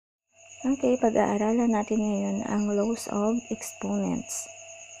Okay, pag-aaralan natin ngayon ang laws of exponents.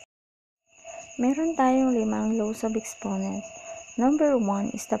 Meron tayong 5 laws of exponent. Number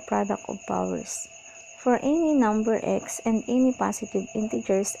 1 is the product of powers. For any number x and any positive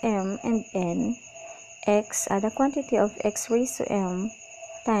integers m and n, the quantity of x raised to m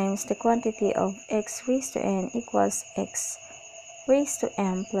times the quantity of x raised to n equals x raised to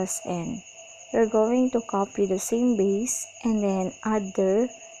m plus n. We're going to copy the same base and then add their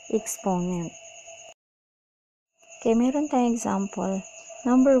exponent. Okay, meron tayong example.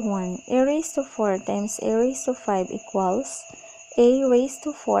 Number 1, a raised to 4 times a raised to 5 equals a raised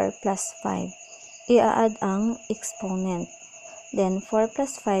to 4 plus 5. I-add ang exponent. Then 4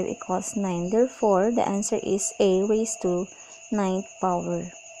 plus 5 equals 9. Therefore, the answer is a raised to 9th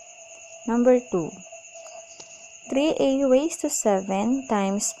power. Number 2, 3a raised to 7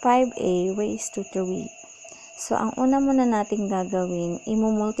 times 5a raised to 3. So, ang una muna nating gagawin,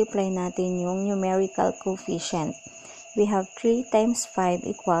 i-multiply natin yung numerical coefficient. We have 3 times 5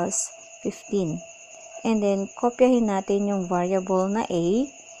 equals 15. And then, kopyahin natin yung variable na a,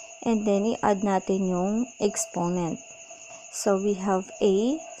 and then i-add natin yung exponent. So, we have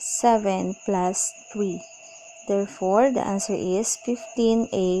a 7 plus 3. Therefore, the answer is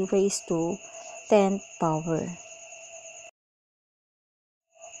 15a raised to 10th power.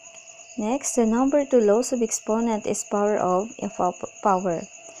 Next, the number 2 laws of exponent is power of a power.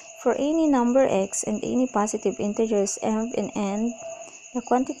 For any number x and any positive integers m and n, the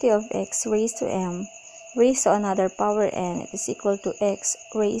quantity of x raised to m raised to another power n is equal to x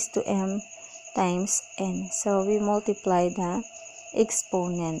raised to m times n. So, we multiply the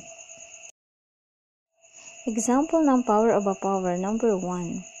exponent. Example ng power of a power, number 1.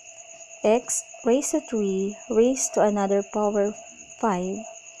 X raised to 3 raised to another power 5.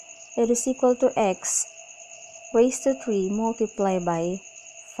 It is equal to x raised to 3 multiplied by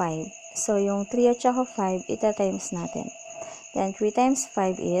 5. So, yung 3 at saka 5, ita-times natin. Then, 3 times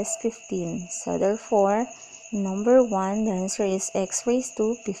 5 is 15. So, therefore, number 1, the answer is x raised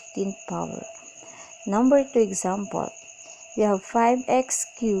to 15th power. Number 2 example. We have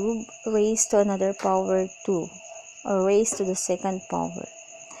 5x cubed raised to another power 2, or raised to the second power.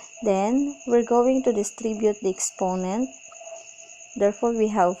 Then, we're going to distribute the exponent. Therefore, we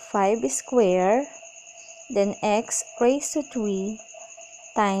have 5 squared, then x raised to 3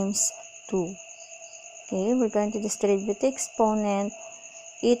 times 2. Okay, we're going to distribute the exponent,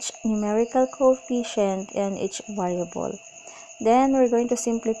 each numerical coefficient, and each variable. Then, we're going to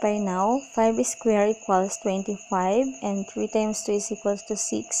simplify now. 5 squared equals 25, and 3 times 2 is equals to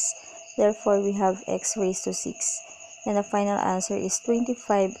 6. Therefore, we have x raised to 6. Then, the final answer is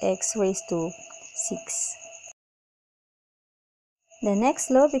 25x raised to 6. The next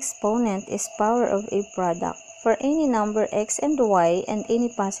law of exponent is power of a product. For any number x and y and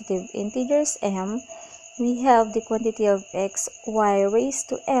any positive integers m, we have the quantity of x y raised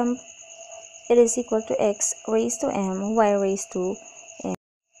to m. It is equal to x raised to m y raised to m.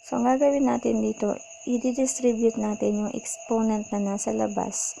 So, ang gagawin natin dito, i-distribute natin yung exponent na nasa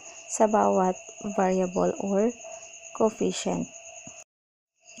labas sa bawat variable or coefficient.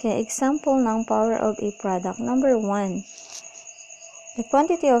 Okay, example ng power of a product. Number 1. The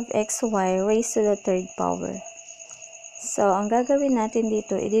quantity of xy raised to the third power. So, ang gagawin natin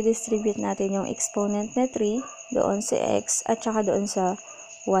dito, i-distribute natin yung exponent na 3 doon sa x at saka doon sa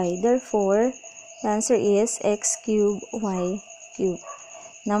y. Therefore, the answer is x cubed y cubed.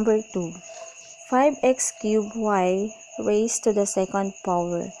 Number 2. 5x cubed y raised to the second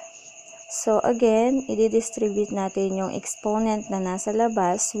power. So, again, i-distribute natin yung exponent na nasa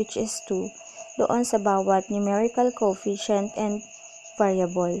labas, which is 2, doon sa bawat numerical coefficient and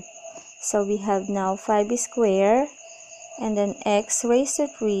variable. So, we have now 5 squared, and then x raised to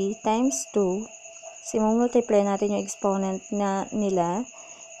 3 times 2. So, multiply natin yung exponent na nila,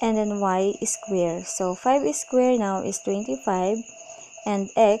 and then y squared. So, 5 squared now is 25, and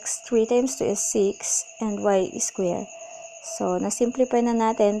x, 3 times 2 is 6, and y squared. So, na-simplify na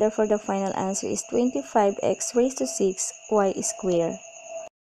natin, therefore, the final answer is 25x raised to 6, y squared.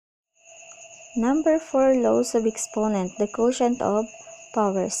 Number 4 laws of exponent, the quotient of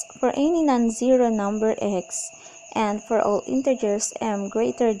powers. For any non-zero number x, and for all integers m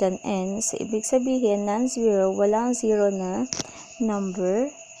greater than n, so ibig sabihin, non-zero, walang zero na number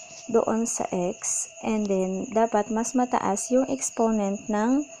doon sa x, and then, dapat mas mataas yung exponent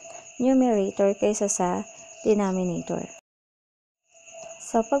ng numerator kaysa sa denominator.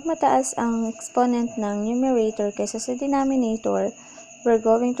 So, pag mataas ang exponent ng numerator kaysa sa denominator, we're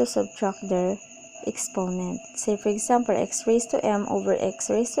going to subtract their exponent. Say, for example, x raised to m over x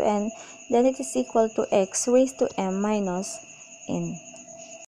raised to n, then it is equal to x raised to m minus n.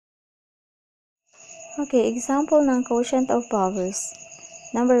 Okay, example ng quotient of powers.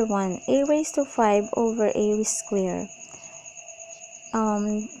 Number 1, a raised to 5 over a square.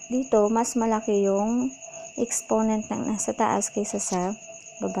 Dito, mas malaki yung exponent ng nasa taas kaysa sa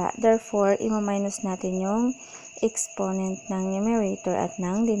baba. Therefore, ima-minus natin yung exponent ng numerator at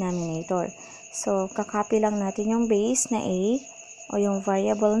ng denominator. So, kakopy lang natin yung base na a o yung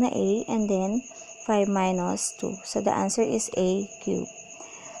variable na a and then 5 minus 2. So, the answer is a cubed.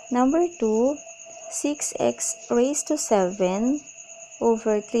 Number 2, 6x raised to 7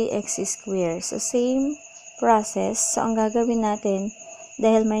 over 3x squared. So, same process. So, ang gagawin natin,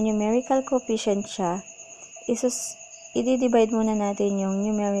 dahil may numerical coefficient siya, i-divide muna natin yung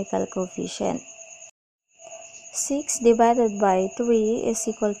numerical coefficient. 6 divided by 3 is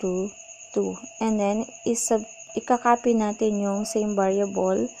equal to 2. And then, ikakopy natin yung same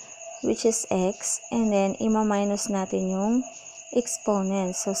variable, which is x. And then, ima-minus natin yung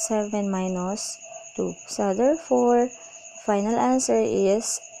exponent. So, 7 minus 2. So, therefore, final answer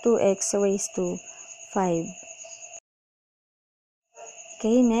is 2x raised to 5.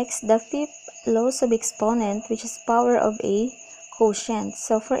 Okay, next, the fifth laws of exponent, which is power of a quotient.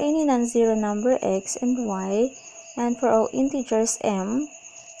 So, for any non-zero number x and y, and for all integers m,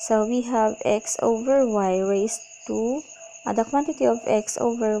 so we have x over y raised to, the quantity of x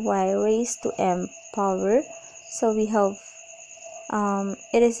over y raised to m power. So, we have,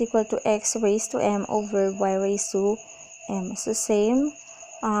 it is equal to x raised to m over y raised to m. So, same,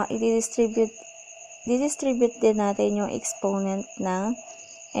 i-distribute din natin yung exponent ng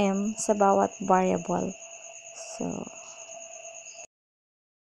m sa bawat variable. So,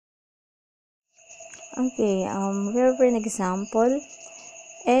 okay, we have an example.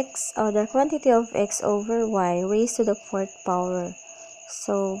 X, or the quantity of x over y raised to the 4th power.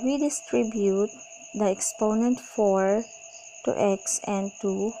 So, we distribute the exponent 4 to x and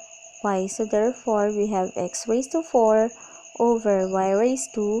to y. So, therefore, we have x raised to 4 over y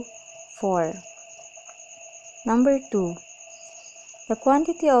raised to 4. Number 2. The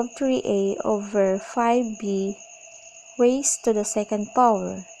quantity of 3a over 5b raised to the 2nd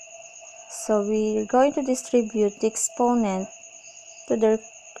power. So, we're going to distribute the exponent to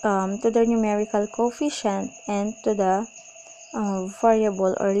their numerical coefficient and to the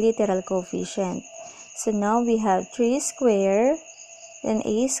variable or literal coefficient. So, now we have 3 square, then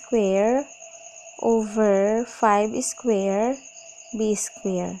a square over 5 square, b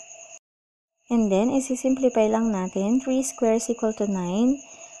square. And then, isi-simplify lang natin. 3 square is equal to 9.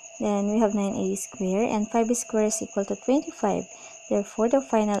 Then, we have 9a square. And 5 square is equal to 25. Therefore, the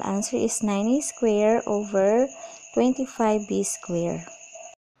final answer is 9a square over 25b square.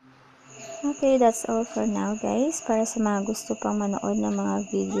 Okay, that's all for now, guys. Para sa mga gusto pang manood ng mga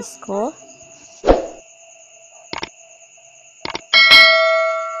videos ko,